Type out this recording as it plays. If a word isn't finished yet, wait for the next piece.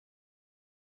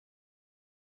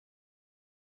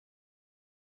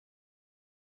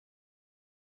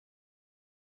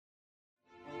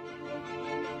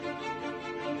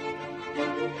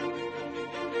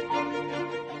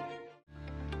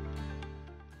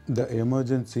The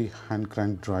emergency hand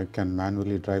crank drive can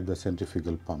manually drive the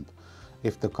centrifugal pump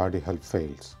if the Cardiohelp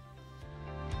fails.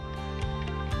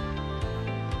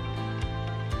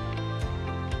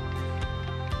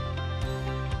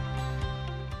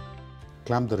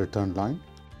 Clamp the return line.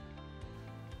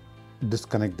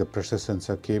 Disconnect the pressure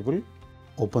sensor cable.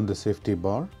 Open the safety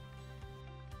bar.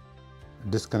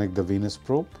 Disconnect the venous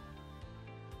probe.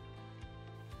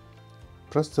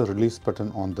 Press the release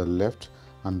button on the left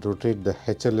and rotate the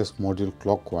HLS module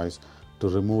clockwise to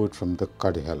remove it from the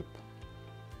Cardiohelp.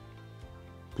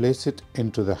 Place it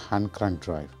into the hand crank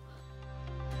drive.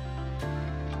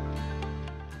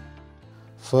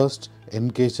 First,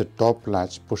 engage the top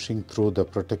latch pushing through the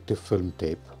protective film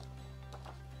tape.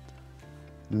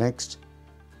 Next,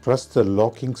 press the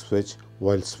locking switch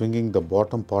while swinging the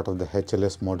bottom part of the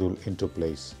HLS module into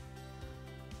place.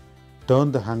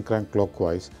 Turn the hand crank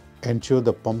clockwise. Ensure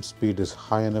the pump speed is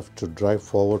high enough to drive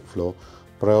forward flow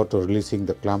prior to releasing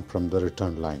the clamp from the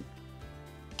return line.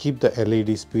 Keep the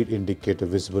LED speed indicator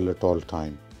visible at all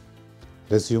times.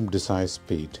 Resume desired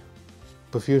speed.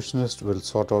 Perfusionist will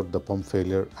sort out the pump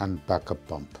failure and backup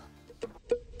pump.